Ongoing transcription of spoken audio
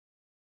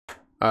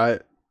I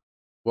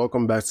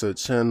welcome back to the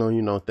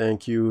channel.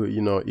 Thank you.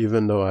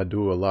 Even though I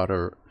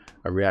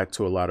react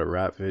to a lot of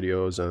rap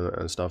videos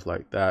and stuff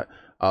like that,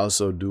 I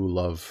also do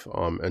love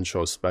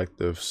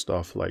introspective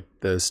stuff like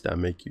this that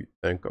make you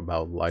think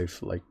about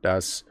life. Like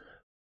that's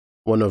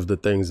one of the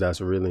things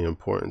that's really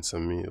important to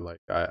me. Like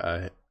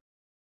I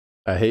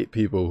hate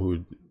people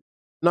who,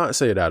 not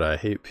say that I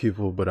hate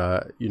people,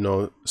 but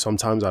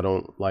sometimes I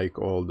don't like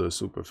all the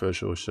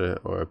superficial shit,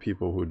 or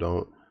people who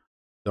don't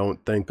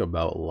think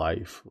about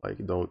life,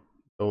 like don't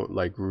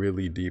like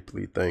really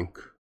deeply think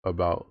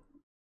about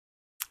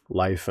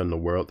life and the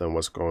world and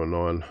what's going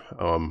on.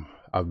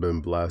 I've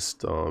been blessed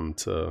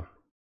to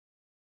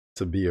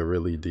be a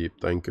really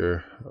deep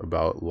thinker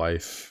about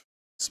life,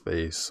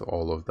 space,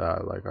 all of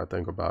that. Like I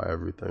think about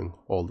everything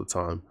all the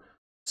time.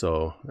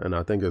 So, and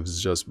I think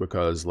it's just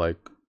because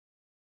like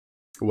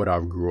what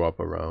I've grew up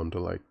around,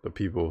 like the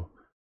people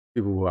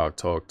who I've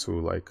talked to,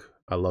 like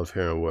I love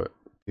hearing what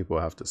people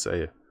have to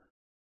say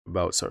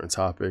about certain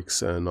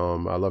topics. And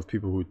I love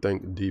people who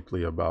think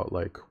deeply about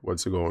like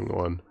what's going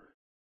on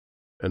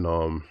in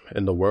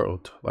the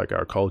world, like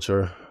our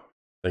culture.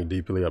 Think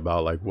deeply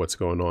about like what's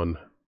going on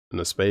in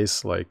the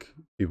space, like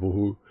people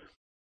who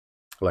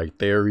like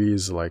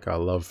theories. Like I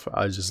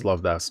just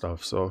love that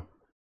stuff. So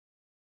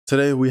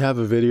today we have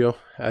a video,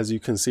 as you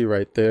can see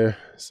right there.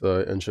 It's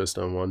an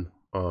interesting one.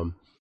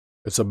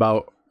 It's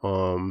about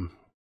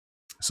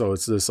so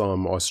it's this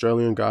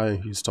Australian guy.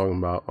 He's talking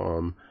about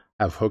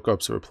have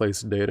hookups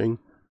replace dating.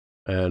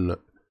 And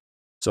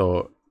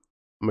so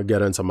I'm gonna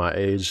get into my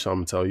age. I'm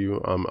gonna tell you,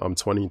 I'm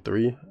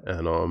 23,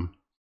 and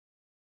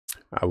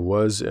I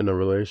was in a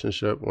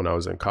relationship when I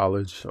was in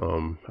college.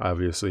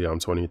 Obviously I'm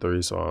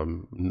 23, so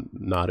I'm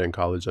not in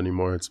college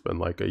anymore. It's been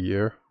like a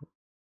year,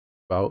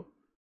 about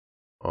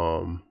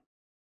um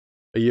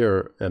a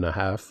year and a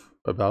half,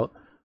 about.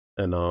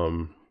 And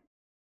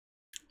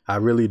I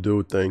really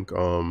do think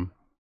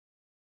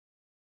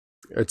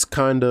it's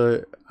kind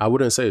of, I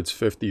wouldn't say it's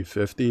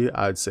 50-50.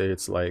 I'd say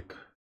it's like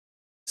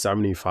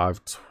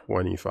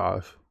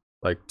 75-25.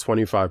 Like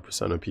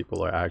 25% of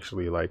people are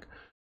actually like,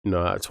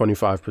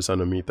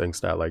 25% of me thinks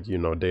that like,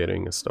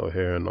 dating is still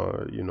here. And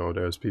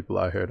there's people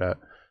out here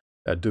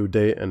that do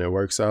date and it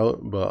works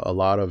out, but a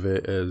lot of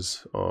it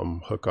is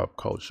hookup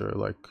culture.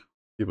 Like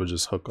people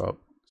just hook up.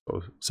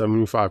 So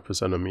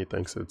 75% of me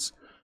thinks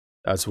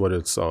that's what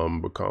it's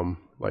become.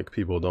 Like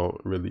people don't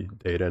really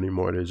date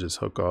anymore, they just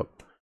hook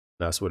up.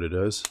 That's what it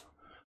is.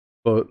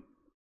 But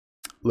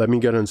let me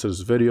get into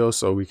this video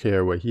so we can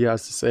hear what he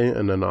has to say,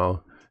 and then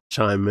I'll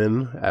chime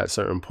in at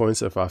certain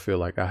points if I feel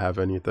like I have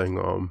anything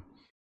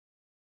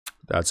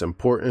that's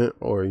important,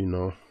 or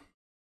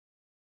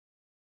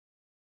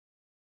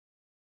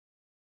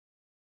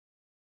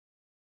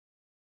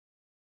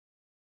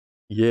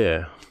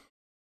yeah,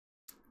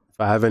 if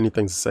I have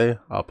anything to say,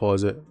 I'll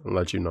pause it and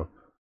let you know.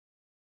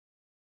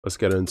 Let's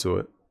get into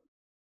it.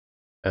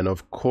 And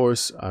of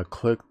course I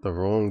clicked the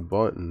wrong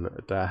button.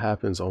 That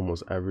happens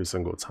almost every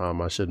single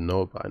time. I should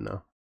know by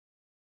now.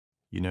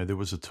 You know, there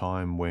was a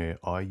time where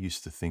I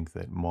used to think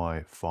that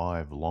my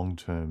 5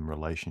 long-term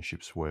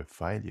relationships were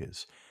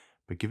failures.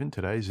 But given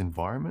today's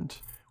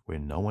environment, where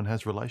no one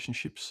has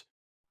relationships,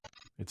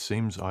 it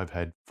seems I've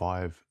had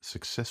 5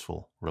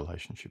 successful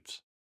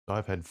relationships.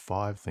 I've had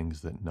 5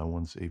 things that no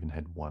one's even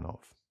had one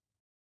of.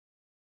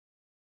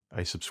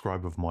 A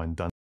subscriber of mine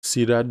done.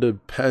 See, that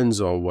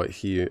depends on what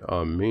he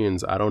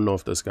means. I don't know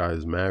if this guy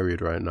is married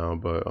right now,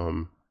 but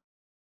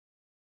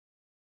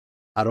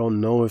I don't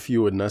know if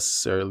you would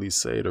necessarily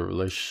say the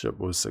relationship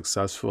was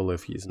successful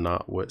if he's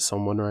not with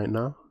someone right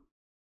now.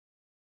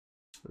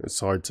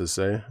 It's hard to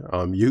say.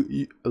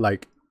 You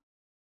like,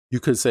 you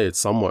could say it's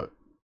somewhat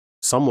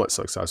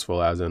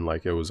successful, as in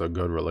like it was a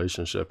good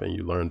relationship and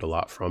you learned a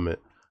lot from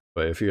it.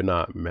 But if you're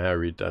not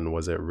married, then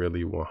was it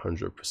really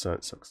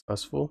 100%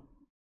 successful?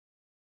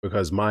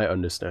 Because my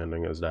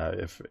understanding is that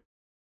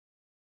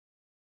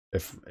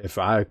if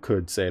I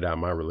could say that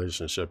my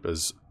relationship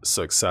is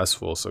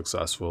successful,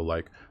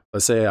 like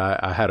let's say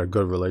I had a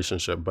good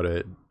relationship,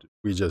 but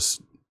we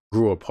just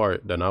grew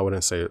apart, then I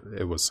wouldn't say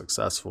it was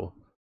successful.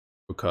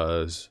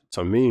 Because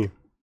to me,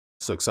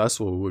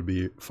 successful would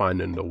be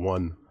finding the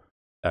one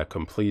that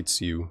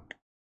completes you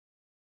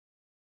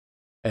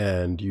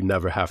and you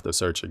never have to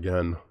search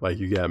again. Like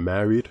you get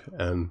married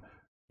and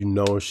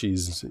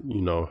she's,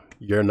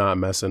 you're not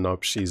messing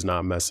up, she's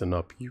not messing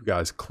up, you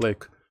guys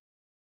click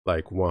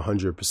like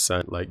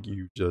 100%. Like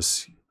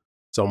it's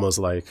almost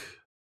like,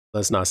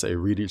 let's not say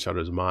read each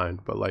other's mind,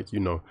 but like,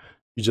 you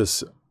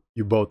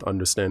both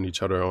understand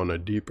each other on a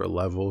deeper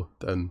level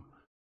than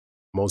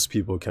most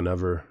people can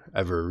ever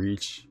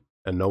reach,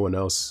 and no one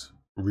else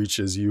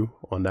reaches you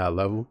on that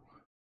level.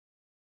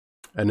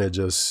 And it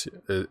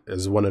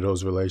is one of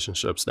those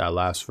relationships that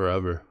lasts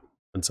forever,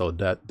 until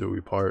death do we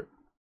part,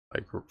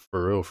 like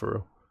for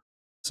real.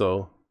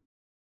 So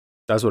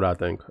that's what I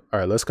think. All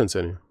right, let's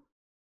continue.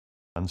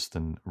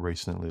 Dunstan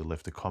recently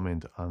left a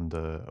comment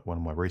under one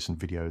of my recent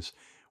videos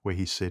where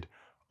he said,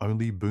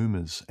 "Only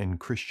boomers and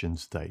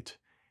Christians date."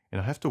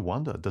 And I have to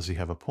wonder, does he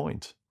have a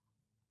point?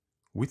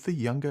 With the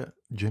younger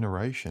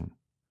generation,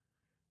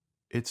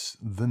 it's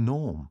the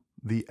norm,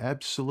 the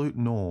absolute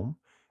norm.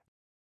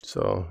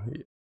 So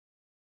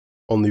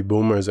only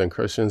boomers and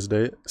Christians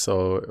date.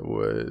 So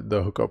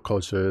the hookup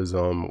culture is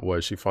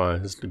what she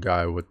finds the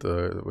guy with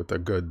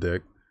the good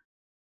dick,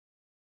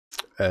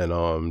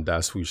 and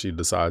that's who she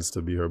decides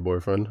to be her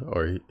boyfriend,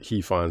 or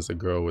he finds the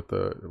girl with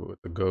the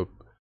good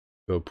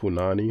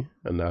punani,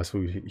 and that's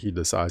who he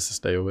decides to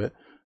stay with.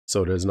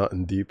 So there's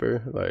nothing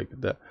deeper like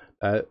that.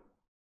 That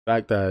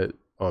fact that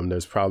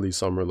there's probably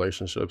some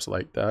relationships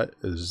like that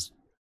is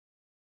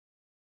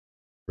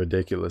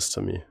ridiculous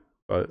to me.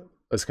 But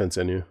let's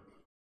continue.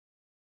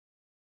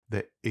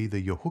 That either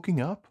you're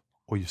hooking up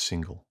or you're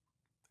single.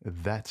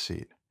 That's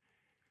it.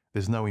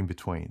 There's no in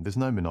between. There's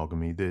no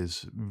monogamy.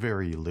 There's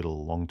very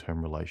little long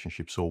term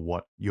relationships or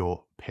what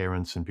your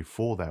parents and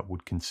before that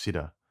would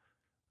consider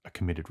a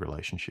committed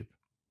relationship.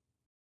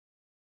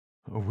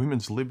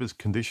 Women's libers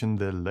condition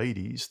their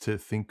ladies to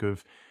think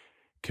of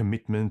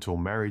commitment or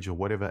marriage or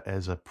whatever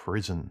as a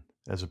prison,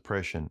 as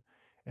oppression.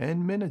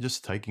 And men are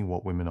just taking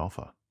what women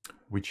offer,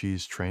 which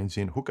is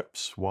transient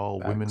hookups, while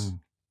Facts. women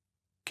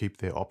keep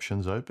their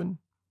options open.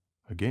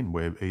 Again,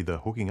 we're either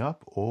hooking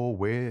up or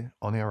we're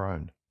on our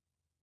own.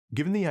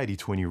 Given the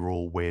 80-20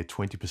 rule where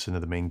 20%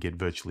 of the men get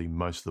virtually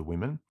most of the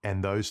women,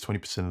 and those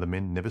 20% of the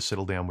men never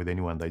settle down with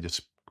anyone, they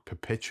just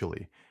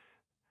perpetually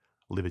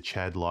live a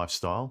Chad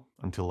lifestyle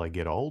until they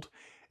get old,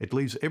 it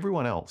leaves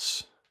everyone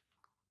else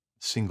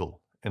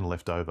single and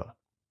left over.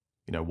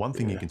 You know, one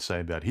thing you Yeah. can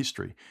say about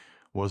history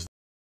was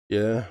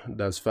Yeah,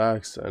 that's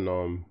facts. And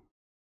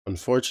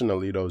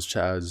unfortunately those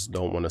chads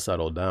don't want to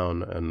settle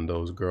down, and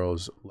those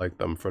girls like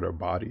them for their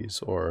bodies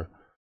or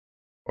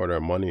their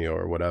money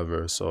or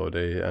whatever. So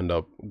they end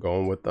up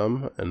going with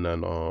them, and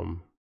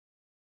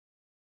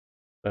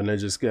they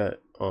just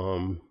get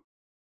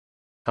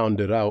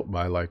pounded out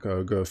by like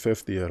a good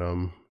 50 of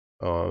them.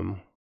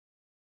 Um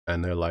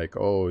and they're like,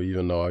 oh,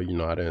 even though I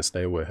didn't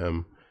stay with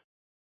him,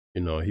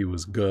 he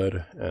was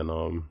good,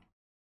 and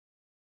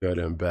good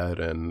in bed,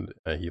 and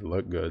he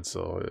looked good,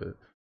 so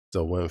it's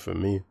a win for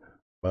me.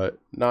 But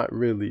not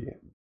really,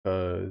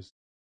 because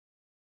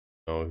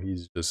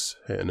he's just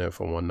hitting it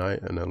for one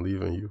night and then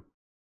leaving you.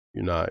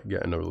 You're not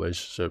getting a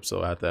relationship.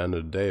 So at the end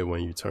of the day,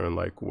 when you turn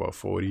like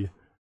 40,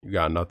 you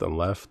got nothing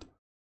left,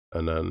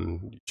 and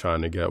then you're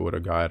trying to get with a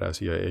guy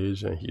that's your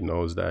age, and he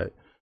knows that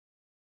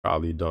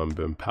probably done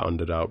been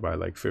pounded out by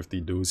like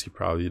 50 dudes. He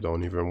probably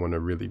don't even want to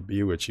really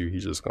be with you.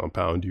 He's just gonna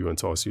pound you and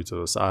toss you to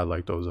the side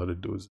like those other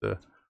dudes did. Of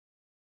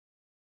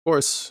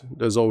course,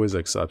 there's always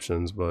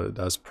exceptions, but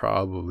that's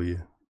probably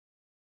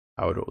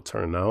how it'll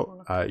turn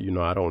out. I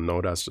don't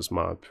know. That's just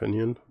my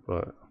opinion,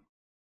 but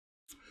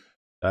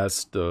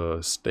that's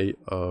the state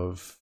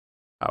of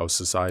how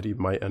society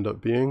might end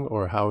up being,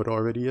 or how it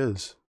already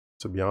is,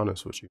 to be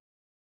honest with you.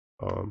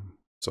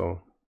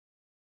 So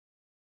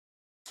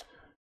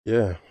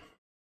yeah,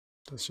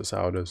 that's just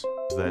how it is.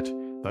 that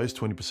those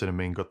 20% of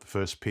men got the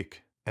first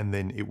pick, and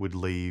then it would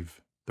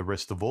leave the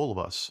rest of all of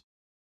us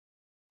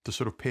to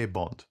sort of pair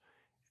bond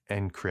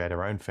and create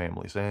our own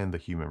families, and the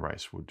human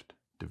race would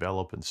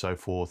develop and so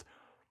forth.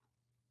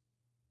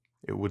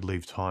 It would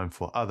leave time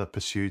for other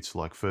pursuits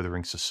like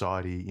furthering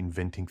society,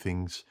 inventing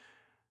things,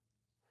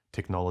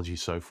 technology,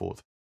 so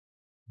forth.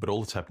 But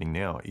all that's happening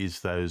now is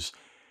those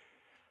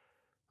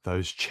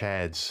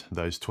chads,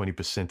 those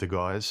 20% of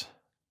guys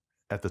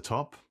at the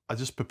top are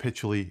just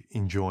perpetually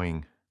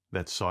enjoying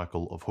that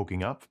cycle of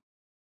hooking up,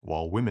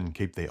 while women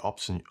keep their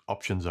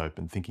options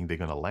open, thinking they're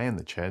going to land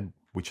the chad,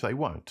 which they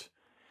won't.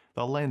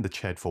 They'll land the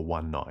chad for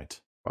one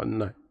night. One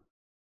night.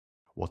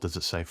 What does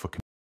it say for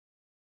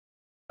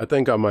I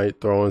think I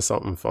might throw in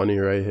something funny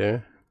right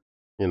here.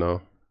 You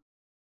know,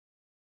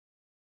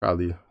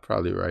 probably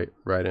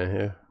right in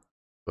here.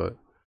 But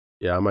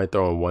yeah, I might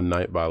throw in One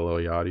Night by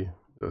Lil Yachty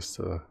just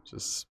to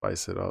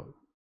spice it up.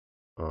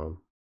 Um,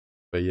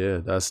 but yeah,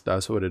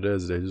 that's what it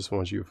is. They just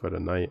want you for the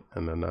night,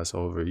 and then that's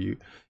over. You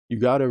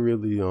gotta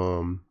really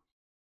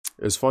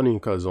It's funny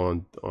because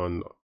on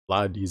a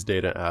lot of these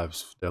dating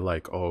apps, they're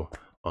like, oh,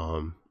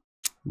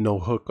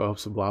 no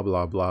hookups, blah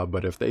blah blah.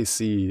 But if they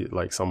see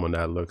like someone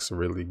that looks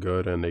really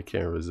good and they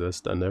can't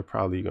resist, then they're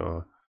probably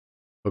gonna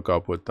hook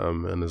up with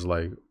them. And it's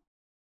like,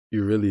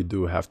 you really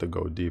do have to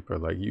go deeper.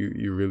 Like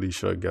you really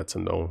should get to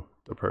know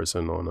the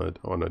person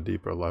on a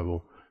deeper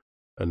level,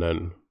 and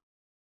then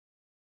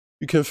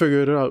you can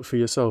figure it out for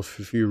yourself.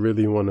 If you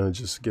really want to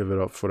just give it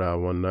up for that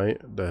one night,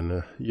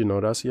 then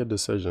that's your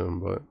decision.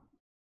 But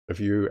if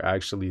you're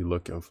actually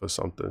looking for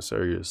something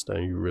serious,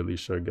 then you really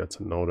should get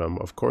to know them.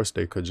 Of course,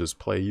 they could just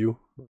play you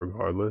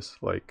regardless.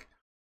 Like,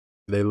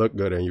 they look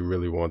good and you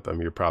really want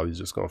them, you're probably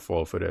just gonna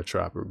fall for their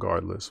trap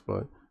regardless.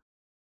 But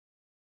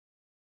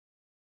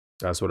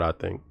that's what I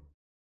think.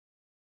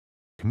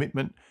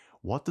 commitment?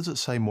 What does it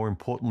say more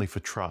importantly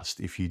for trust?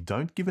 If you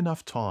don't give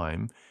enough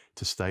time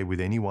to stay with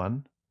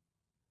anyone,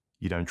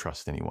 you don't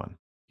trust anyone.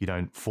 You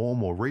don't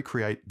form or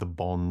recreate the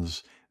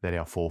bonds that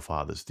our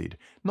forefathers did.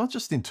 Not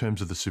just in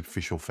terms of the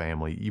superficial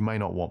family. You may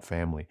not want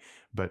family,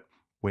 but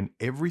When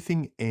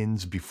everything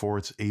ends before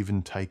it's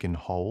even taken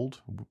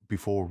hold,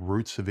 before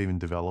roots have even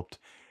developed,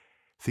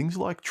 things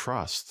like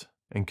trust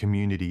and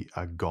community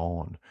are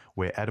gone.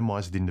 We're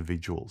atomized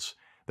individuals.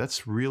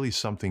 That's really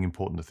something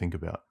important to think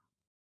about.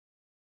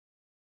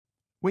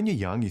 When you're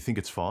young, you think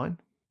it's fine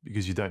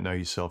because you don't know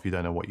yourself, you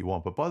don't know what you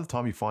want. But by the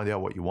time you find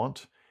out what you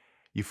want,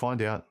 you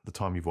find out the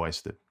time you've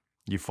wasted.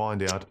 You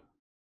find out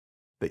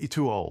that you're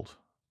too old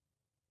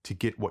to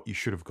get what you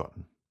should have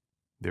gotten.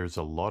 There's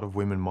a lot of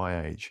women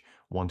my age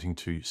wanting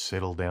to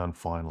settle down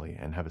finally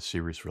and have a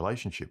serious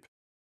relationship.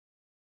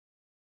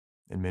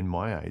 And men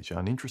my age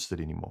aren't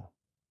interested anymore.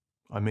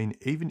 I mean,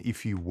 even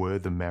if you were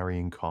the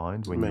marrying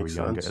kind when you were Makes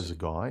younger as sense. a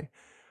guy,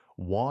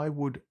 why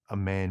would a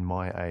man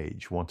my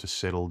age want to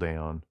settle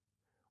down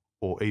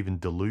or even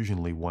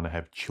delusionally want to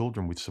have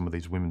children with some of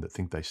these women that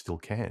think they still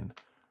can?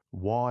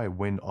 Why,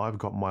 when I've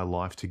got my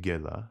life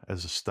together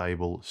as a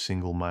stable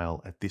single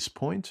male at this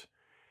point,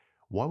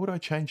 why would I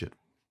change it?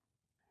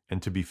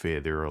 And to be fair,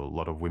 there are a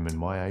lot of women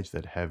my age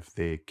that have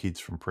their kids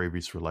from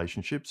previous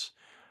relationships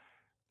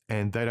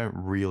and they don't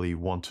really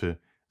want to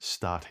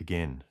start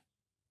again.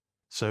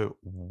 So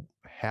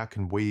how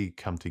can we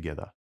come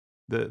together?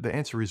 The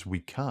answer is we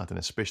can't, and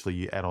especially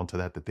you add on to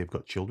that they've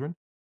got children.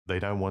 They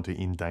don't want to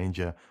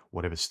endanger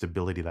whatever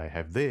stability they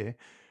have there.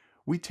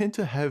 We tend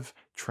to have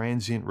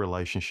transient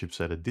relationships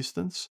at a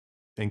distance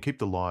and keep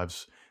the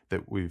lives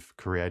that we've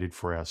created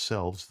for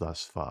ourselves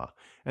thus far.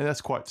 And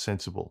that's quite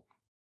sensible.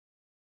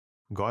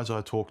 Guys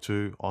I talk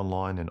to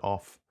online and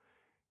off,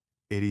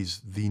 it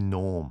is the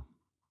norm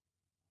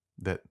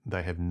that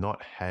they have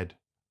not had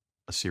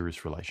a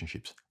serious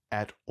relationships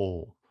at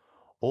all.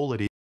 All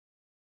it is.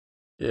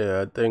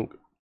 Yeah, I think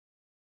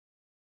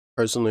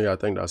personally, I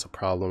think that's a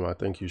problem. I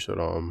think you should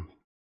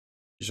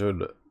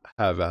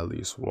have at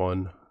least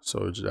one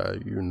so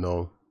that you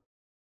know,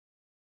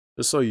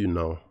 just so you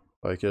know,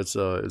 like it's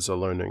a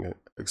learning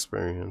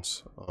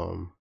experience.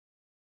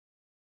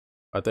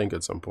 I think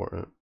it's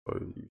important. But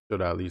you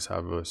should at least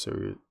have a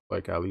serious,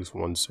 like at least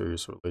one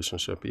serious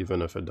relationship,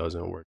 even if it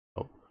doesn't work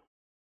out.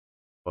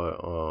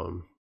 But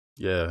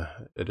yeah,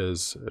 it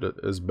is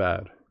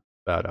bad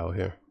out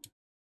here.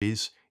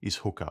 Is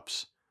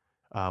hookups.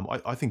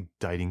 I think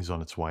dating's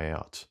on its way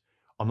out.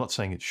 I'm not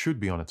saying it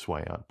should be on its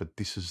way out, but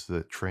this is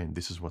the trend.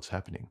 This is what's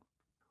happening.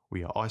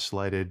 We are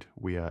isolated.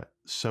 We are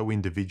so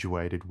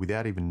individuated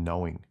without even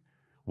knowing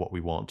what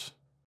we want.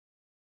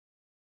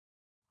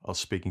 I was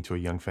speaking to a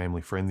young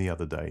family friend the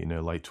other day in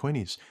her late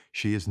 20s.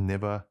 She has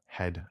never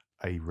had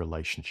a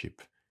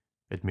relationship.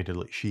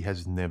 Admittedly, she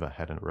has never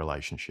had a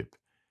relationship.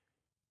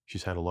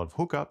 She's had a lot of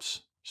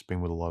hookups. She's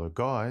been with a lot of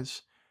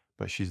guys,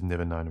 but she's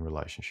never known a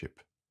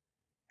relationship.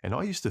 And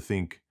I used to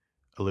think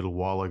a little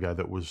while ago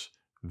that was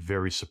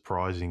very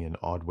surprising and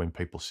odd when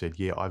people said,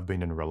 yeah, I've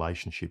been in a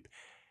relationship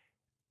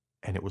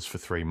and it was for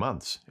 3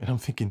 months. And I'm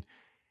thinking,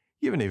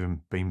 you haven't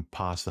even been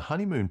past the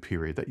honeymoon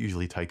period. That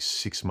usually takes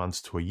 6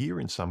 months to a year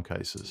in some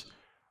cases.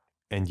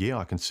 And yeah,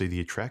 I can see the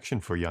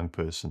attraction for a young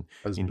person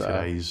That's in bad.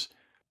 today's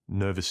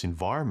nervous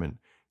environment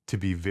to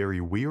be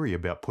very weary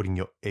about putting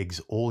your eggs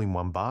all in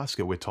one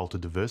basket. We're told to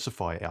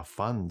diversify our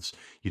funds.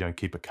 You don't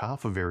keep a car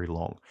for very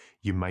long.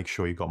 You make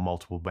sure you've got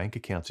multiple bank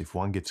accounts if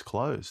one gets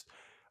closed.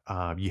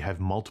 You have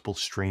multiple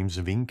streams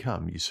of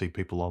income. You see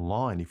people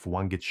online. If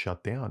one gets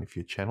shut down, if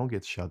your channel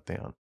gets shut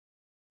down,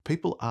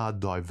 people are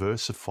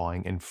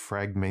diversifying and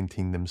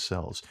fragmenting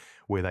themselves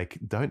where they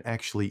don't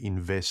actually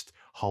invest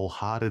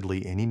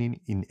wholeheartedly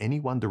in any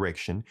one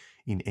direction,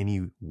 in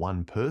any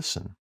one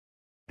person.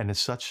 And as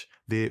such,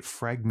 they're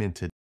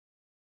fragmented.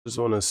 Just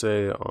want to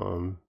say,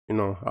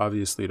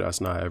 obviously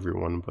that's not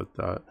everyone, but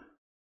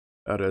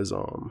that is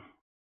a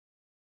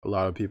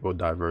lot of people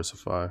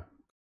diversify.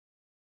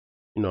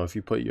 If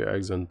you put your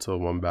eggs into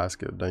one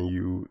basket, then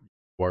you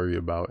worry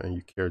about and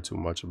you care too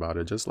much about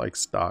it. Just like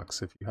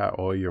stocks, if you had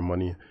all your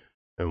money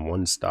in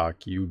one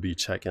stock, you'd be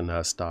checking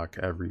that stock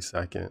every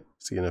second,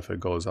 seeing if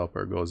it goes up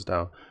or goes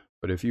down.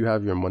 But if you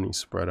have your money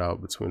spread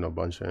out between a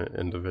bunch of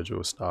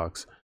individual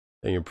stocks,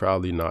 then you're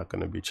probably not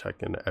going to be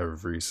checking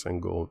every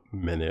single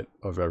minute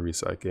of every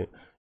second.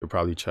 You'll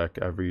probably check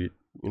every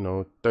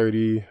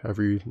 30,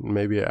 every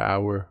maybe an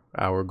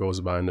hour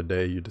goes by in the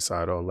day. You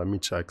decide, oh, let me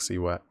check, see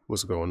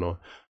what's going on.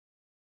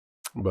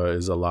 But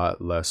it's a lot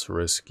less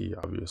risky,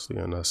 obviously,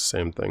 and that's the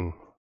same thing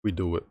we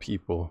do with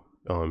people.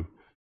 You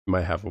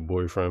might have a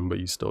boyfriend, but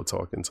you still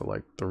talking to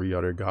like 3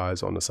 other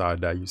guys on the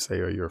side that you say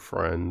are your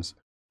friends,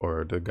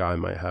 or the guy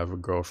might have a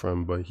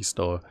girlfriend, but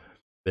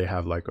they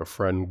have like a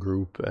friend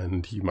group,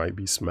 and he might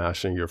be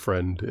smashing your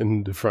friend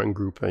in the friend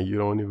group, and you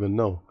don't even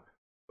know.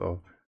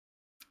 So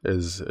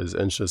is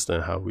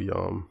interesting how we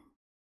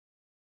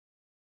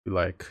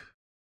like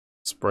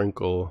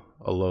sprinkle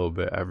a little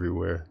bit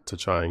everywhere to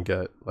try and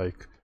get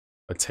like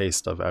a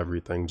taste of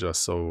everything,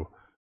 just so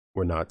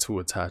we're not too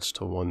attached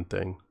to one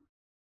thing.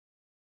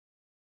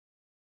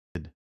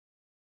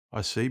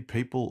 I see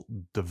people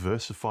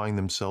diversifying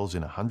themselves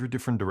in 100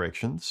 different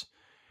directions,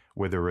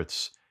 whether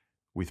it's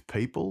with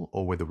people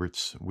or whether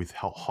it's with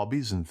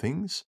hobbies and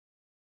things,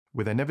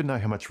 where they never know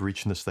how much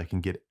richness they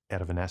can get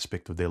out of an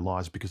aspect of their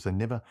lives because they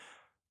never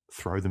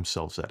throw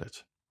themselves at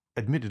it.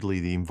 Admittedly,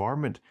 the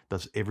environment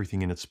does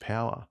everything in its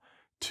power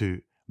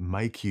to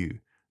make you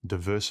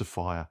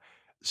diversify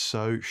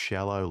so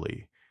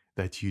shallowly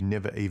that you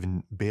never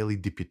even barely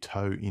dip your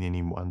toe in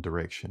any one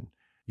direction.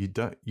 You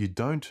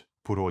don't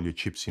put all your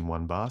chips in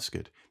one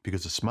basket,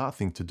 because the smart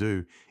thing to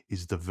do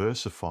is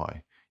diversify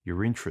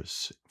your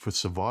interests for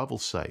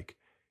survival's sake.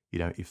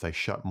 If they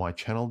shut my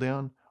channel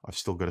down, I've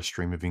still got a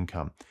stream of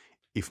income.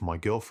 If my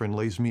girlfriend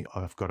leaves me,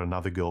 I've got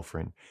another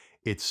girlfriend.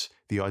 It's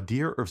the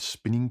idea of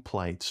spinning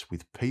plates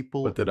with What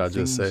people did and I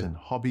just things say? and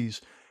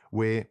hobbies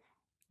where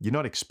you're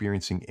not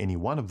experiencing any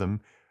one of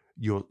them.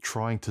 You're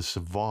trying to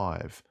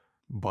survive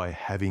by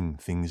having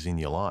things in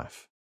your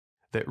life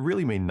that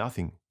really mean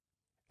nothing.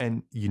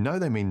 And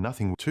they mean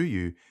nothing to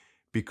you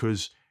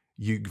because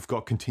you've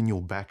got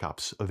continual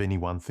backups of any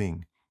one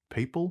thing.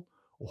 People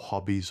or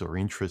hobbies or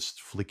interests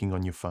flicking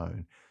on your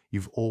phone.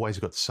 You've always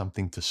got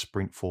something to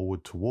sprint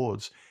forward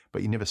towards,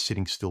 but you're never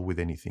sitting still with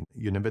anything.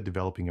 You're never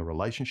developing a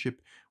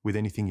relationship with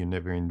anything. You're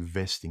never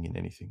investing in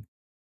anything.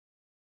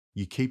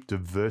 You keep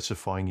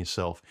diversifying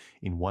yourself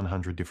in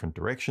 100 different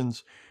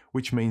directions,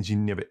 which means you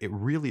never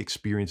really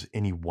experience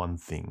any one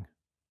thing.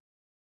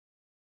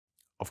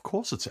 Of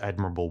course, it's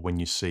admirable when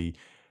you see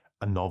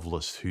a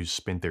novelist who's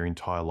spent their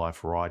entire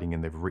life writing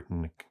and they've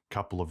written a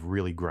couple of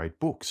really great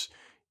books.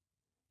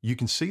 You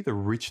can see the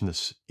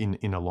richness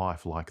in a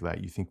life like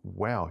that. You think,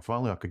 wow, if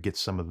only I could get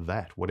some of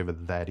that, whatever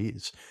that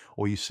is.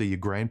 Or you see your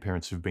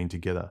grandparents who've been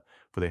together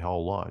for their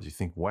whole lives. You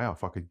think, wow,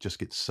 if I could just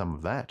get some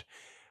of that.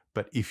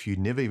 But if you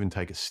never even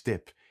take a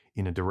step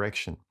in a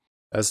direction.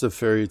 That's the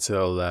fairy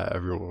tale that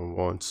everyone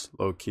wants,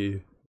 low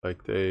key.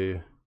 Like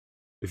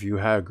if you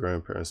had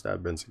grandparents that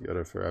have been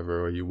together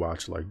forever, or you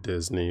watch like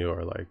Disney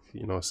or like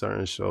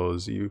certain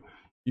shows, you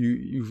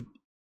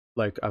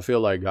like, I feel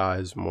like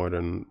guys more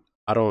than,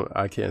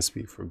 I can't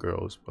speak for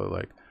girls, but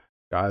like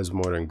guys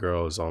more than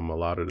girls, a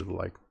lot of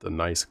the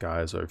nice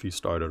guys, or if you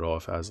started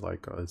off as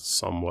like a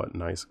somewhat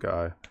nice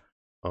guy,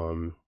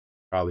 um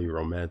probably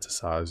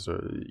romanticized,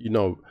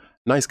 or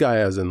nice guy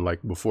as in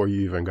like before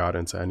you even got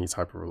into any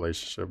type of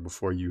relationship,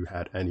 before you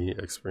had any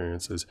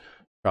experiences,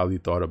 probably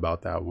thought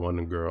about that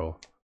one girl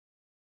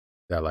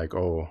that, like,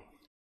 oh,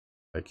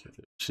 like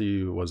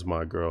she was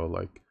my girl,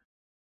 like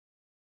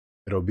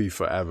it'll be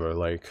forever,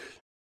 like,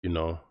 you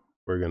know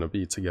we're gonna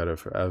be together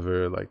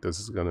forever, like this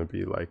is gonna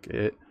be like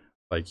it,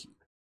 like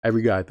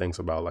every guy thinks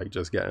about like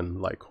just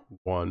getting like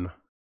one,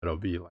 it'll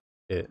be like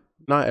it.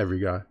 Not every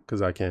guy,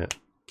 because I can't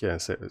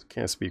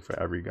speak for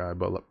every guy,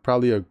 but like,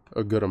 probably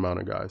a good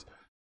amount of guys.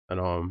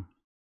 And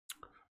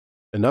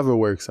it never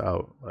works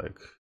out. Like,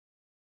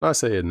 not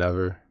say it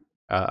never,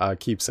 I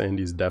keep saying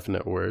these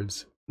definite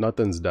words,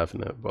 nothing's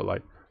definite, but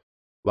like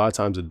a lot of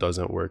times it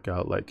doesn't work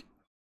out. Like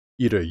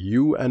either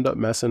you end up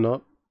messing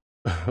up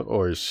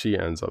or she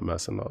ends up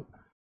messing up.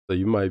 So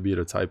you might be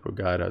the type of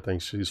guy that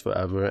thinks she's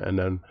forever, and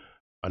then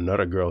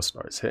another girl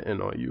starts hitting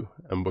on you,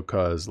 and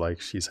because like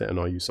she's hitting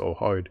on you so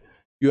hard,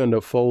 you end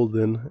up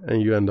folding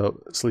and you end up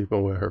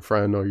sleeping with her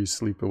friend, or you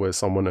sleeping with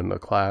someone in the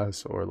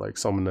class, or like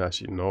someone that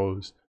she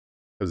knows,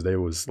 because they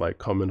was like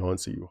coming on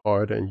to you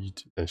hard,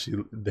 and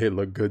they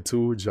look good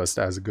too, just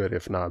as good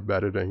if not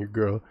better than your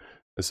girl,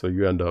 and so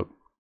you end up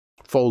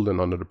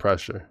folding under the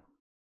pressure,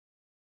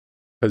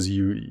 because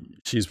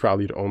she's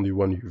probably the only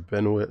one you've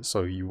been with,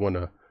 so you want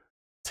to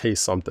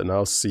taste something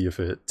else, see if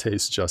it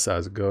tastes just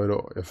as good,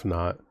 or if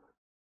not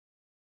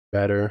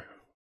better,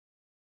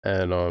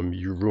 and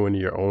you ruin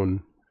your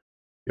own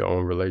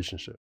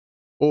relationship.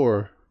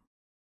 Or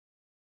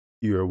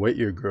you're with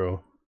your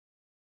girl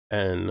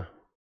and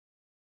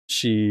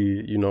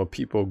she,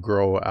 people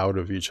grow out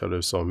of each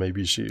other, so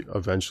maybe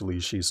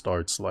she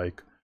starts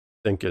like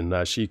thinking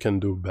that she can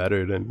do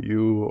better than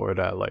you, or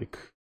that like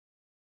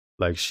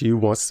she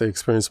wants to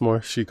experience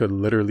more. She could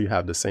literally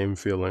have the same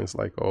feelings,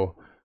 like, oh,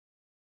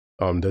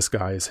 this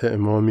guy is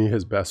hitting on me,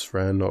 his best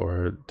friend,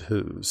 or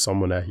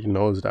someone that he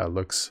knows that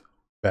looks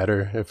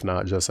better, if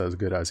not just as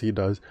good as he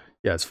does.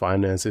 He has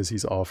finances,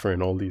 he's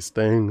offering all these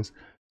things.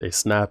 They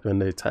snapping,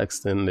 they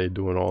texting, they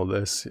doing all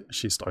this.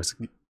 She starts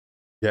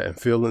getting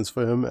feelings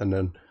for him, and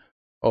then,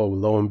 oh,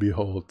 lo and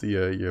behold,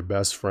 your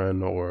best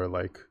friend or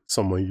like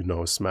someone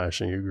is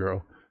smashing your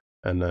girl,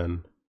 and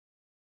then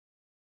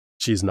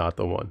she's not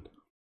the one,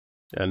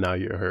 and now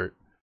you're hurt.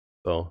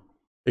 So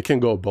it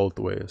can go both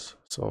ways.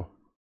 So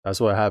that's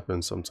what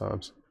happens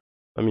sometimes.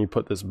 Let me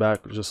put this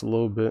back just a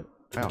little bit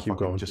and Wow, keep if I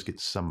going. could just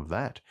get some of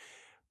that.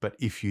 But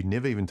if you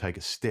never even take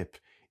a step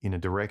in a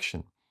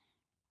direction,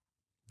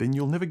 then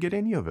you'll never get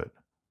any of it.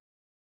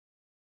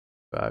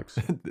 Facts.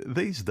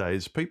 These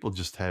days, people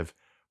just have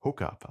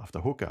hookup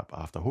after hookup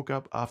after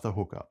hookup after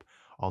hookup.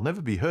 I'll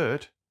never be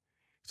hurt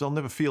because I'll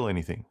never feel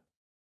anything.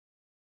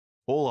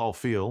 All I'll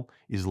feel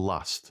is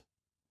lust.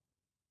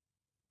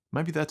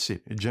 Maybe that's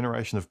it. A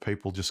generation of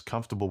people just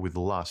comfortable with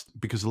lust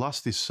because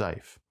lust is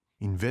safe.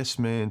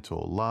 Investment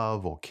or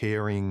love or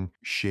caring,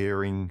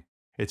 sharing,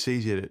 it's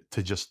easier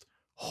to just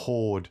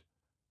hoard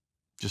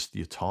just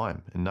your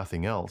time and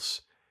nothing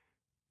else,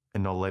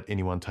 and not let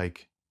anyone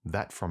take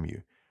that from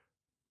you.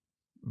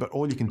 But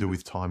all you can do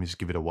with time is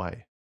give it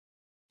away.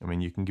 I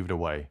mean, you can give it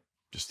away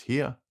just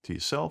here to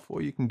yourself,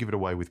 or you can give it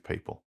away with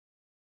people.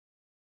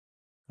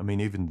 I mean,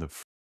 even the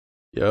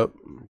Yep,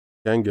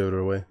 can't give it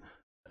away.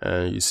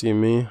 And you see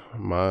me,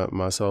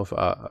 myself,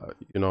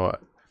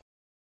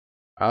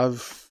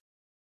 I've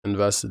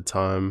invested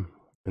time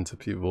into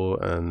people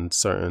and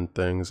certain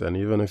things, and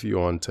even if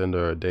you're on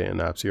Tinder or dating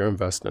apps, you're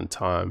investing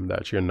time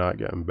that you're not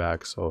getting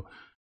back. So,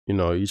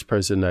 each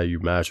person that you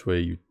match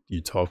with,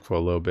 you talk for a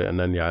little bit, and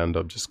then you end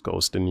up just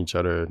ghosting each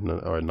other,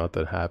 or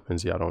nothing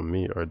happens, y'all don't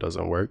meet, or it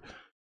doesn't work.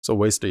 It's a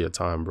waste of your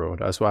time, bro.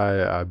 That's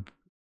why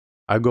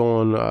I go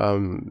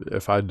on,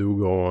 if I do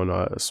go on,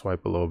 I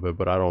swipe a little bit,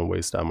 but I don't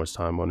waste that much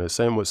time on it.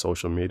 Same with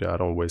social media. I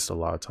don't waste a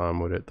lot of time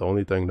with it. The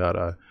only thing that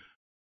I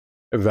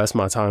invest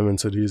my time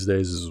into these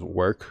days is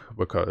work,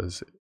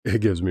 because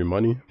it gives me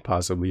money,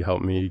 possibly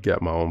help me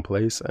get my own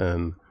place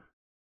and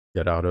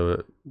get out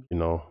of,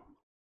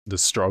 the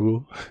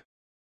struggle.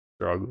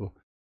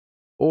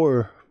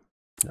 Or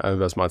I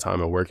invest my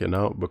time in working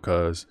out,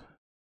 because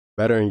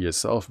bettering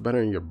yourself,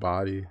 bettering your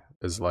body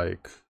is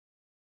like,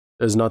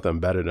 there's nothing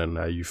better than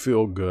that. You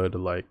feel good,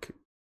 like,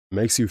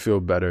 makes you feel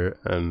better.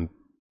 And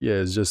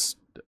yeah, it's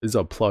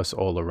a plus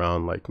all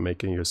around, like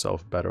making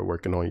yourself better,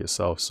 working on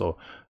yourself. So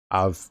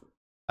I've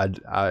I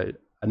I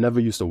I never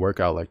used to work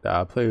out like that.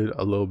 I played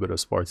a little bit of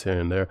sports here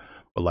and there,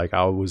 but like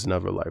I was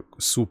never like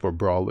super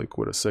brolic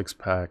with a six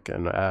pack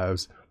and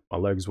abs. My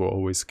legs were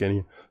always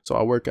skinny. So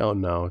I work out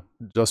now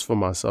just for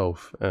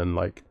myself. And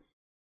like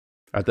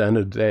at the end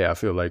of the day, I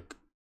feel like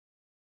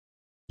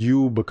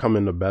you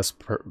becoming the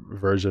best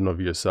version of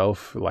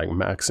yourself, like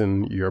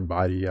maxing your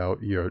body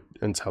out, your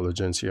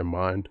intelligence, your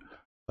mind,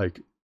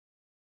 like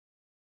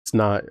it's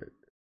not,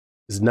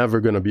 it's never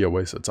going to be a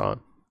waste of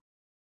time,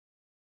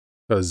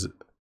 because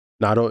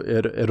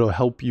it'll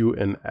help you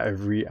in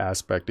every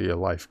aspect of your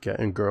life.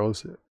 Getting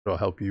girls, it'll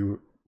help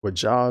you with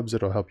jobs,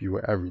 it'll help you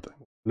with everything.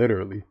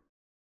 Literally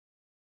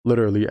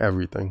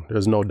everything.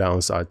 There's no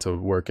downside to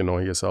working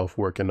on yourself,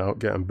 working out,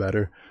 getting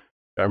better,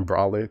 getting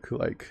brolic.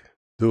 Like,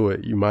 do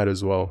it. You might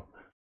as well.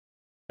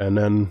 And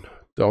then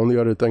the only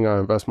other thing I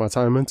invest my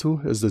time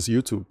into is this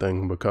YouTube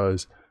thing,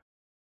 because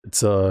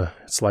it's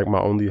like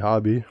my only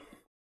hobby.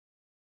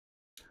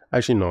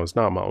 Actually, no, it's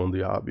not my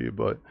only hobby,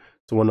 but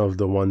it's one of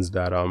the ones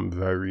that I'm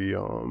very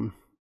I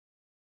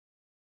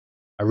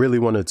really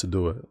wanted to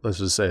do it. Let's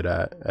just say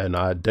that. And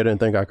I didn't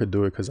think I could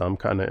do it because I'm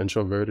kind of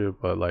introverted,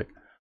 but like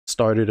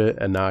started it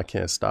and now I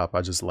can't stop.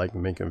 I just like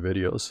making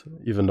videos,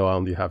 even though I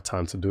only have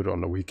time to do it on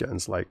the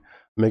weekends. Like,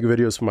 I make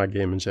videos for my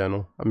gaming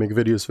channel. I make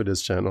videos for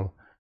this channel.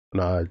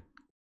 And I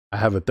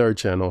have a third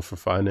channel for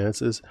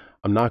finances.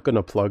 I'm not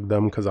gonna plug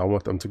them because I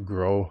want them to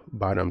grow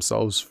by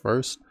themselves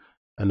first.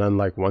 And then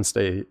like once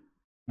they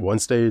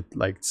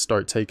like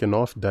start taking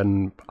off,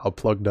 then I'll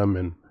plug them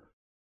in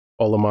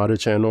all of my other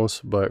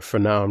channels. But for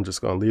now, I'm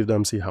just gonna leave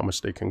them, see how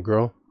much they can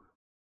grow,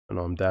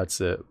 and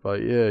that's it.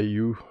 But yeah,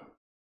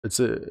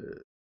 it's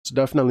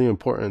definitely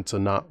important to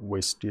not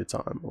waste your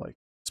time, like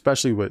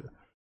especially with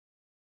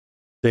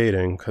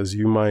dating, because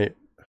you might,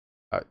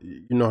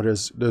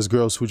 there's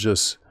girls who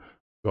just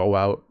go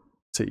out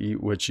to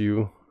eat with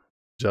you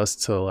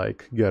just to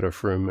like get a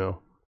free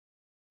meal.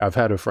 I've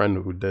had a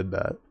friend who did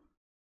that,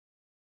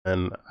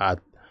 and I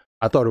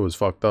thought it was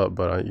fucked up,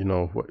 but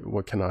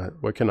what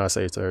can I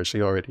say to her?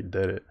 She already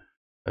did it,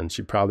 and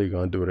she probably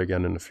gonna do it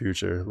again in the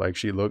future. Like,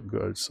 she looked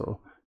good, so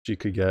she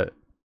could get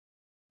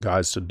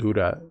guys to do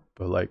that.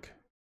 But like,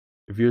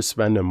 if you're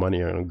spending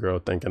money on a girl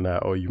thinking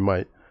that, oh,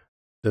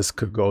 this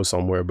could go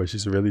somewhere, but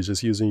she's really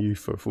just using you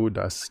for food,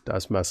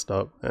 that's messed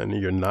up, and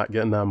you're not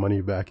getting that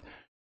money back.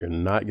 You're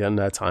not getting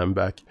that time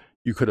back.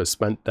 You could have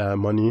spent that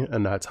money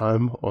and that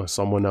time on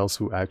someone else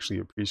who actually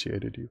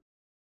appreciated you.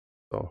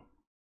 So,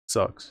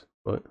 sucks,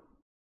 but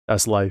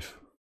that's life.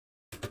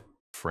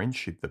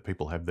 friendship that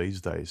people have these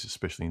days,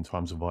 especially in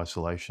times of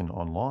isolation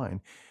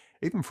online,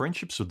 even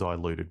friendships are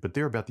diluted, but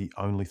they're about the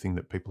only thing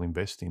that people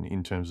invest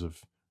in terms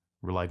of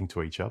relating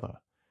to each other.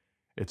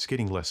 It's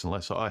getting less and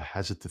less. I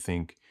hazard to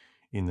think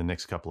in the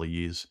next couple of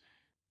years.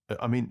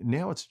 I mean,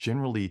 now it's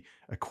generally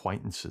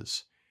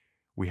acquaintances.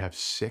 We have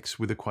sex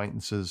with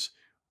acquaintances.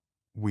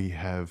 We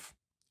have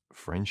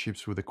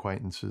friendships with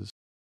acquaintances.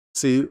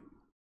 See,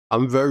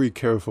 I'm very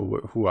careful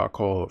with who I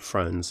call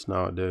friends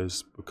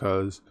nowadays,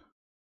 because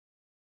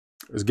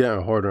it's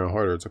getting harder and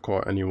harder to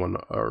call anyone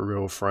a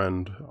real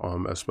friend,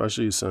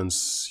 especially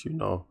since,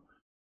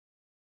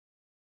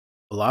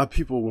 a lot of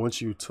people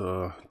want you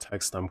to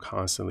text them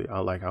constantly.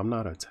 I'm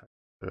not a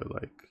texter.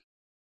 Like,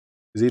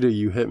 it's either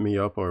you hit me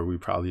up or we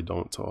probably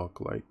don't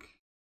talk. Like,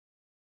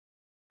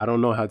 I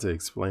don't know how to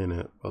explain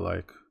it, but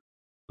like,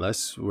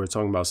 unless we're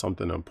talking about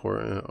something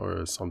important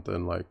or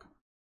something like,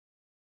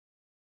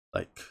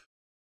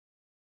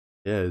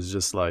 yeah, it's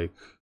just like,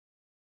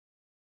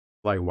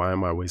 why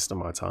am I wasting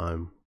my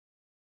time?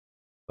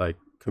 Like,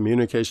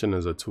 communication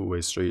is a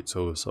two-way street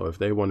too. So if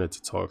they wanted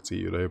to talk to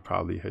you, they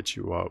probably hit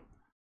you up.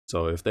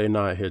 So if they're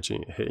not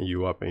hitting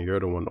you up and you're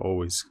the one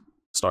always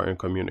starting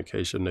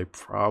communication, they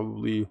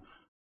probably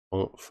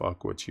won't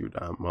fuck with you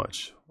that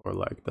much or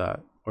like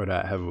that or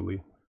that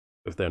heavily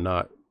if they're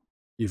not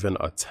even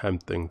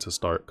attempting to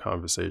start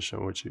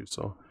conversation with you.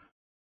 So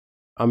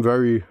I'm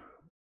very,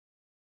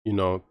 you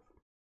know,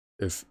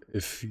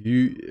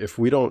 if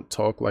we don't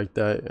talk like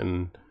that,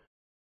 and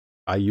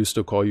I used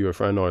to call you a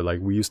friend, or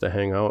like we used to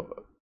hang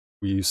out,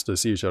 we used to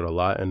see each other a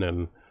lot, and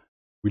then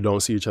we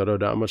don't see each other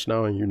that much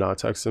now, and you're not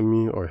texting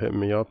me or hitting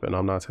me up, and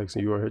I'm not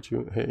texting you or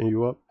hitting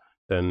you up,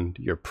 then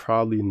you're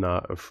probably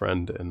not a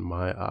friend in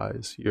my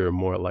eyes. You're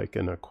more like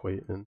an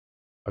acquaintance.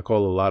 I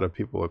call a lot of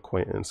people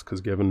acquaintance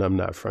because giving them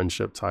that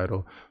friendship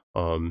title,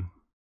 um,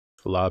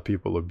 a lot of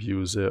people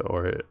abuse it,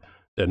 or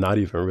they're not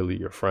even really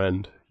your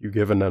friend. You're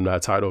giving them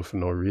that title for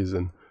no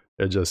reason.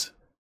 They're just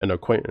an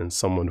acquaintance,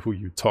 someone who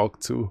you talk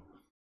to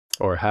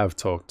or have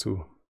talked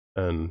to,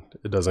 and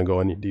it doesn't go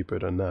any deeper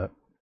than that.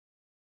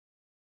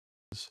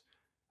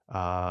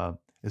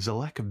 There's a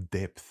lack of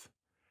depth.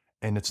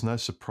 And it's no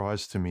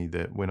surprise to me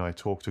that when I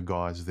talk to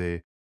guys,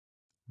 their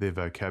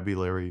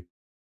vocabulary,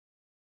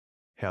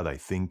 how they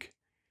think,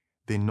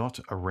 they're not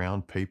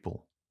around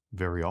people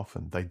very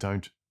often. They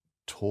don't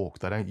talk.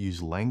 They don't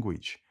use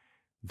language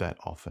that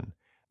often.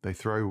 They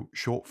throw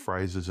short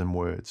phrases and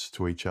words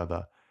to each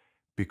other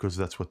because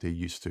that's what they're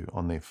used to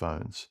on their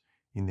phones,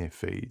 in their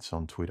feeds,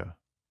 on Twitter.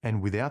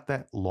 And without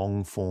that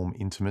long form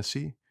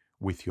intimacy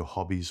with your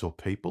hobbies or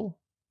people,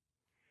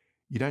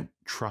 you don't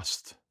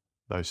trust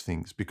those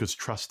things because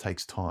trust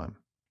takes time.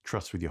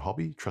 Trust with your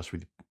hobby, trust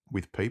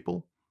with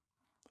people,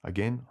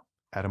 again,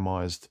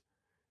 atomized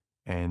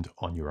and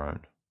on your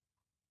own,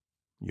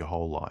 your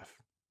whole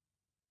life.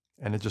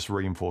 And it just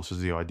reinforces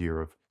the idea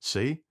of,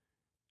 see,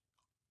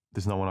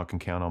 there's no one I can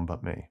count on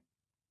but me.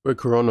 With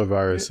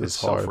coronavirus, It's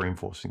it's hard.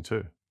 self-reinforcing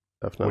too.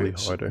 Definitely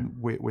harder.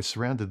 We're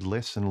surrounded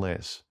less and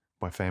less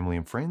by family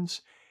and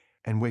friends.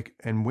 And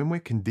when we're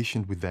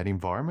conditioned with that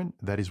environment,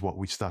 that is what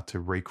we start to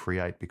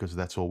recreate because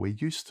that's all we're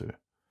used to.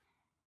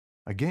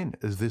 Again,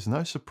 as there's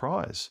no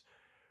surprise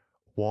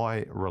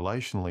why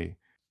relationally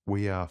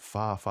we are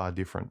far, far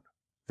different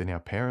than our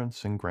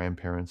parents and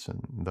grandparents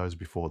and those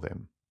before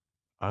them.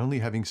 Only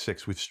having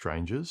sex with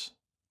strangers,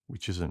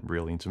 which isn't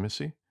real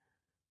intimacy,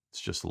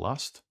 it's just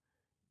lust.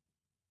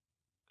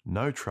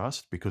 No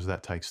trust because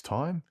that takes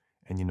time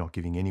and you're not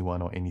giving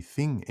anyone or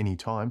anything any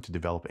time to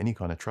develop any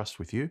kind of trust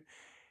with you.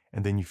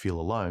 And then you feel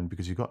alone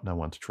because you've got no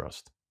one to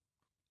trust.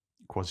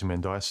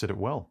 Quasimodo said it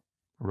well.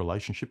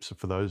 Relationships are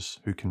for those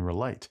who can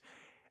relate.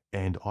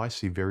 And I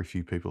see very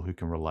few people who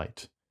can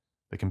relate.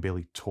 They can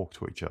barely talk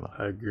to each other.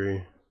 I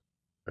agree.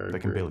 They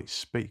can barely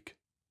speak.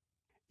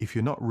 If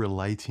you're not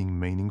relating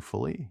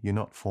meaningfully, you're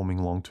not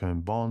forming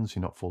long-term bonds,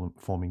 you're not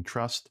forming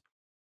trust,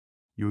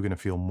 you're going to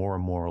feel more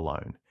and more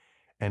alone.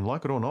 And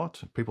like it or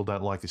not, people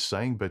don't like this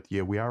saying, but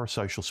yeah, we are a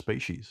social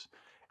species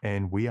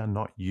and we are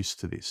not used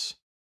to this.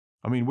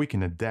 I mean, we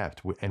can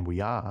adapt and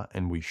we are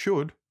and we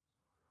should,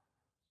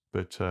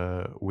 but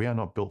we are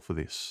not built for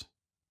this.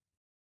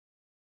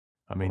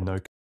 I mean, no.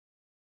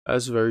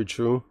 That's very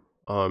true.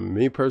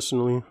 Me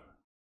personally,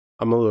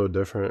 I'm a little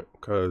different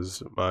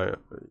because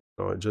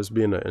just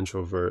being an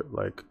introvert,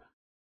 like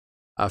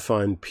I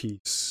find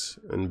peace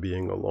in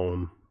being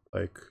alone,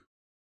 like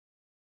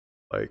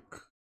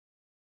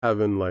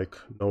having like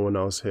no one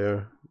else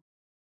here,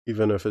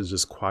 even if it's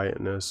just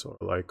quietness or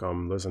like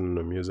I'm listening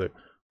to music.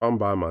 If I'm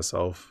by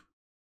myself,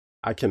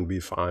 I can be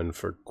fine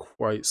for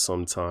quite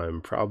some time,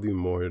 probably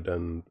more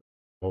than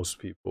most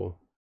people.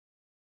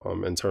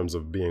 In terms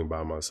of being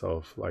by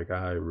myself, like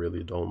I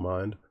really don't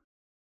mind.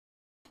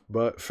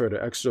 But for the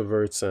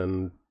extroverts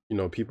and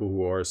people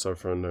who are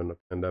suffering in the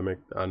pandemic,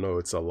 I know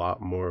it's a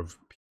lot more of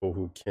people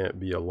who can't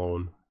be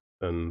alone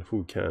than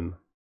who can.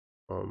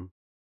 Um,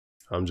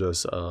 I'm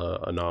just a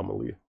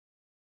anomaly.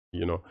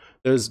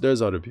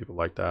 There's other people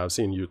like that. I've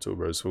seen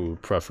YouTubers who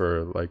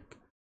prefer like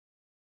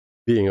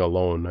being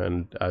alone,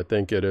 and I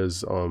think it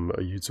is a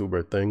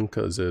YouTuber thing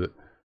because it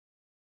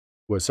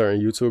with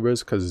certain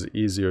YouTubers because it's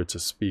easier to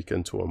speak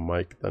into a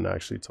mic than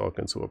actually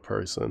talking to a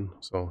person.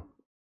 So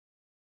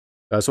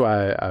that's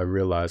why I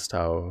realized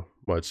how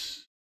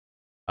much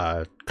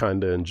I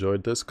kind of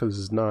enjoyed this because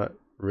it's not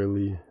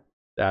really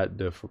that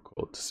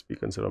difficult to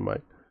speak into the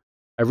mic.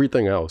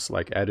 Everything else,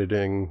 like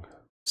editing,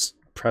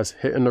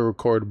 hitting the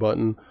record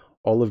button,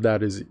 all of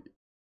that is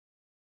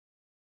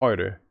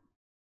harder.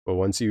 But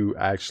once you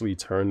actually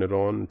turn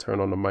on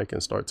the mic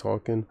and start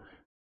talking, it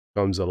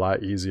becomes a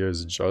lot easier.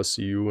 It's just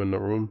you in the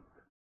room,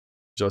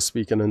 just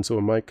speaking into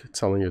a mic,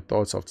 telling your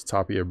thoughts off the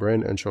top of your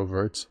brain.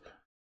 Introverts,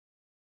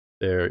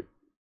 it's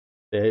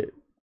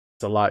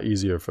a lot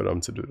easier for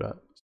them to do that.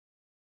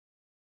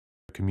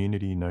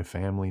 Community, no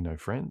family, no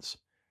friends.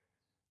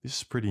 This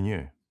is pretty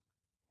new,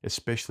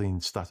 especially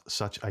in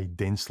such a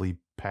densely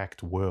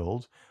packed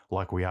world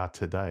like we are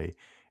today.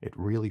 It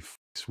really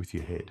fucks with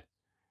your head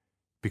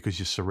because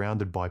you're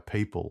surrounded by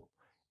people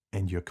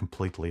and you're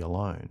completely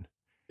alone.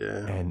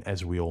 Yeah. And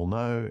as we all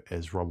know,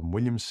 as Robin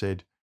Williams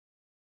said,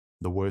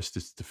 the worst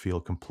is to feel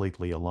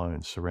completely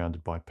alone,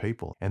 surrounded by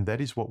people. And that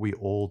is what we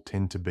all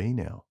tend to be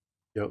now.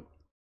 Yep.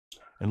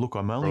 And look,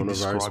 I'm only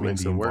describing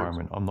the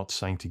environment. I'm not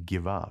saying to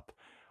give up.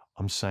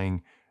 I'm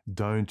saying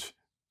don't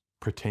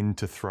pretend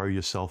to throw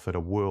yourself at a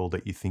world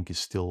that you think is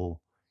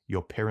still,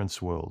 your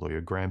parents' world or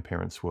your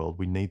grandparents' world.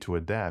 We need to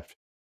adapt.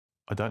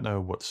 I don't know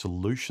what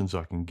solutions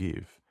I can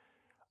give.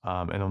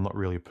 And I'm not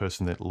really a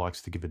person that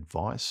likes to give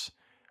advice.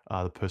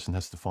 The person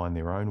has to find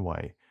their own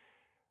way.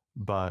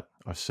 But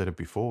I've said it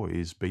before,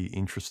 is be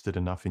interested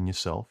enough in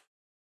yourself.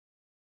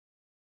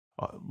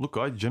 Look,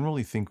 I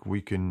generally think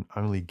we can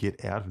only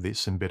get out of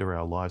this and better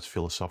our lives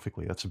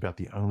philosophically. That's about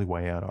the only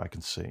way out I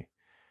can see.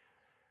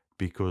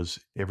 Because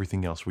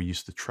everything else we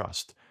used to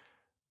trust,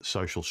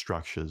 social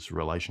structures,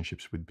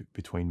 relationships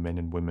between men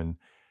and women,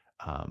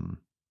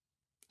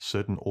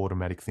 certain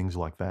automatic things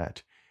like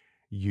that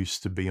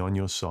used to be on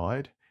your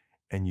side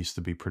and used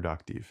to be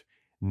productive.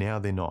 Now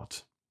they're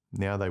not.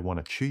 Now they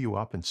want to chew you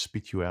up and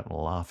spit you out and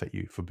laugh at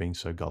you for being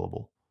so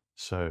gullible.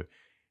 So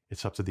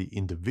it's up to the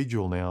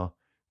individual now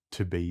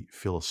to be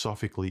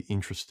philosophically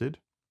interested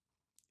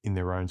in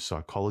their own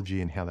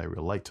psychology and how they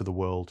relate to the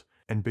world,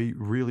 and be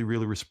really,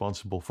 really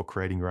responsible for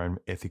creating your own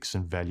ethics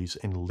and values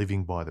and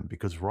living by them.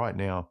 Because right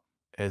now,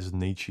 as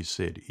Nietzsche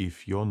said,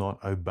 if you're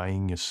not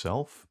obeying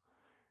yourself,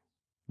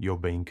 you're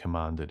being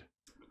commanded.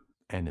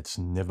 And it's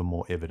never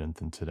more evident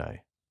than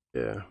today.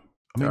 Yeah,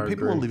 I mean, I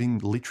people are agree. living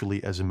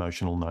literally as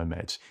emotional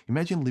nomads.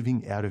 Imagine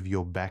living out of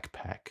your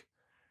backpack,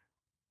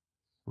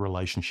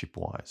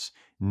 relationship-wise,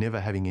 never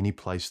having any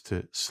place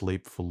to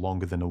sleep for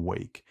longer than a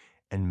week,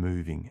 and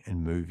moving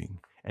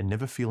and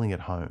never feeling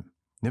at home,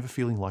 never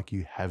feeling like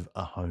you have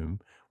a home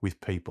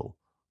with people.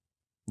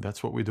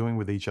 That's what we're doing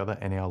with each other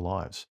and our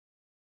lives.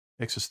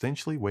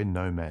 Existentially, we're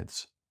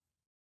nomads.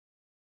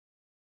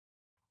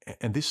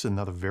 And this is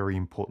another very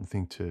important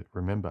thing to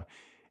remember.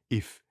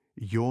 If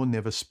you're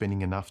never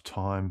spending enough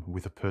time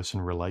with a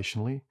person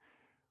relationally,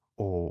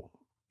 or,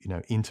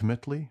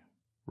 intimately,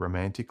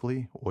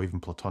 romantically, or even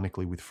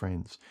platonically with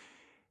friends,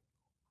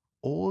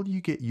 all you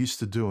get used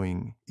to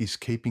doing is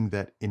keeping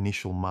that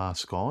initial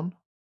mask on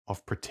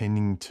of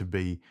pretending to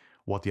be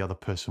what the other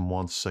person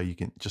wants, so you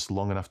can just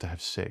long enough to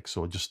have sex,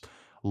 or just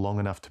long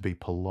enough to be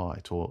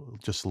polite, or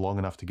just long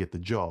enough to get the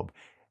job,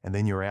 and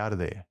then you're out of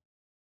there.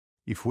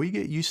 If we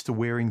get used to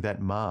wearing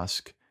that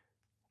mask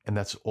and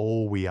that's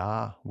all we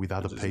are with You're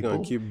other just gonna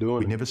people, keep we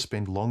doing it. never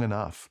spend long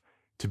enough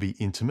to be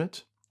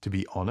intimate, to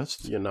be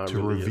honest, You're not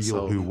to really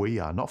reveal who yourself. we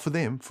are. Not for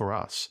them, for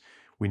us.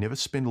 We never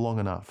spend long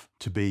enough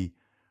to be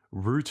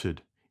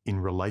rooted in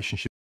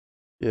relationship.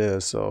 Yeah,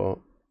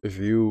 so if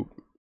you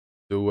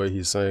do what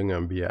he's saying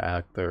and be an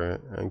actor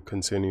and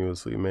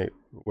continuously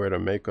wear the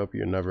makeup,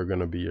 you're never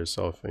gonna be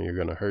yourself, and you're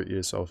gonna hurt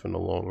yourself in the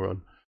long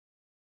run.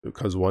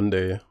 Because one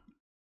day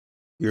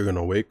you're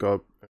gonna wake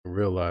up and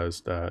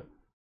realize that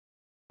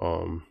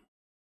um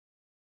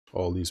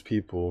all these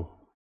people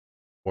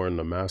wearing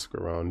the mask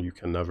around, you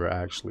can never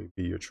actually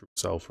be your true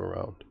self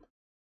around.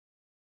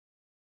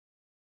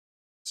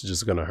 It's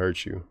just gonna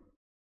hurt you.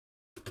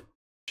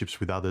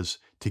 With others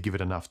to give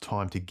it enough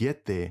time to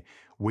get there.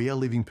 We are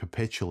living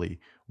perpetually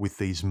with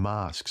these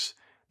masks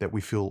that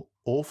we feel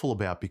awful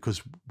about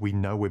because we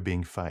know we're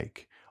being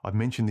fake. I've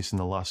mentioned this in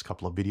the last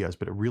couple of videos,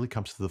 but it really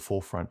comes to the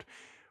forefront.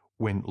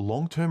 When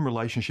long-term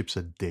relationships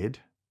are dead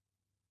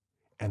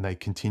and they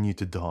continue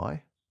to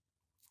die,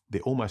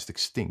 they're almost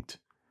extinct.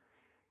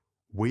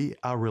 We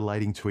are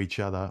relating to each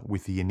other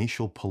with the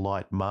initial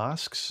polite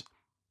masks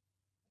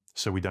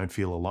so we don't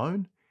feel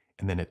alone,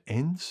 and then it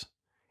ends,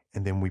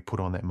 and then we put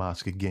on that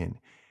mask again.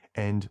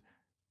 And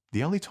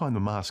the only time the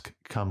mask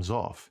comes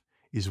off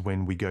is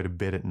when we go to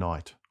bed at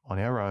night on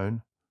our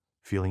own,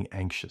 feeling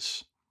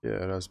anxious.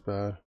 Yeah, that's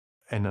bad.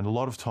 And a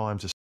lot of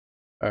times,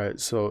 All right,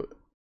 so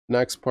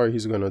next part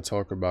he's gonna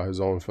talk about his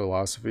own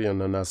philosophy, and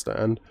then that's the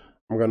end.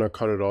 I'm gonna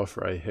cut it off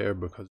right here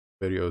because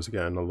the video is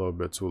getting a little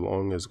bit too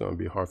long. It's gonna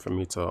be hard for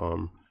me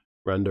to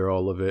render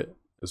all of it.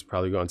 It's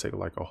probably gonna take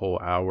like a whole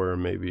hour,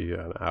 maybe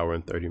an hour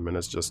and 30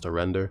 minutes just to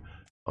render.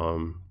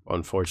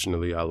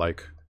 Unfortunately, I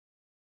like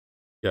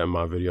getting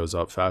my videos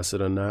up faster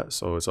than that,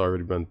 so it's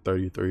already been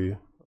 33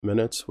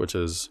 minutes, which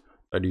is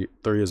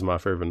 33 is my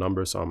favorite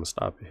number, so I'm gonna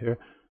stop it here.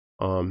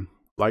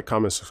 Like,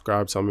 comment,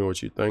 subscribe, tell me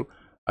what you think.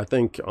 I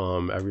think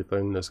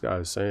everything this guy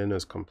is saying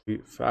is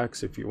complete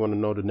facts. If you want to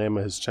know the name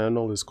of his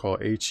channel, it's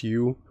called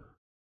HU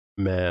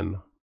Man,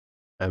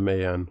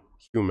 MAN,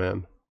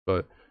 Human,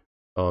 but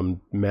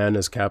man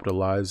is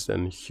capitalized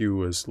and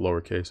Hugh is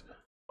lowercase.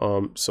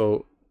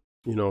 So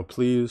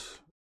please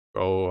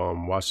go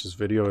watch this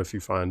video if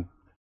you find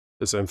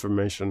this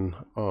information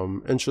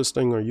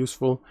interesting or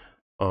useful.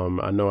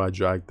 I know I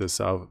dragged this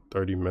out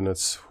 30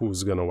 minutes.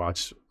 Who's gonna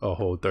watch a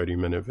whole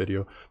 30-minute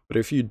video? But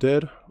if you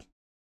did,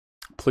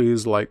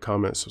 please like,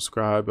 comment,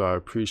 subscribe. I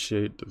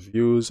appreciate the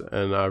views,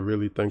 and I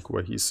really think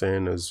what he's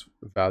saying is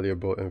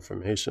valuable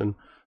information.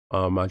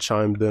 I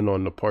chimed in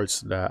on the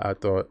parts that I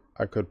thought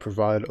I could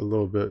provide a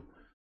little bit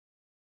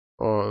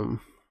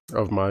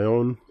of my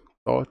own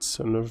thoughts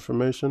and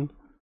information,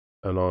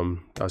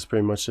 and that's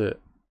pretty much it.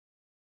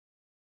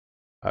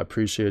 I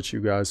appreciate you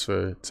guys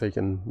for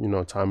taking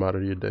time out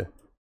of your day.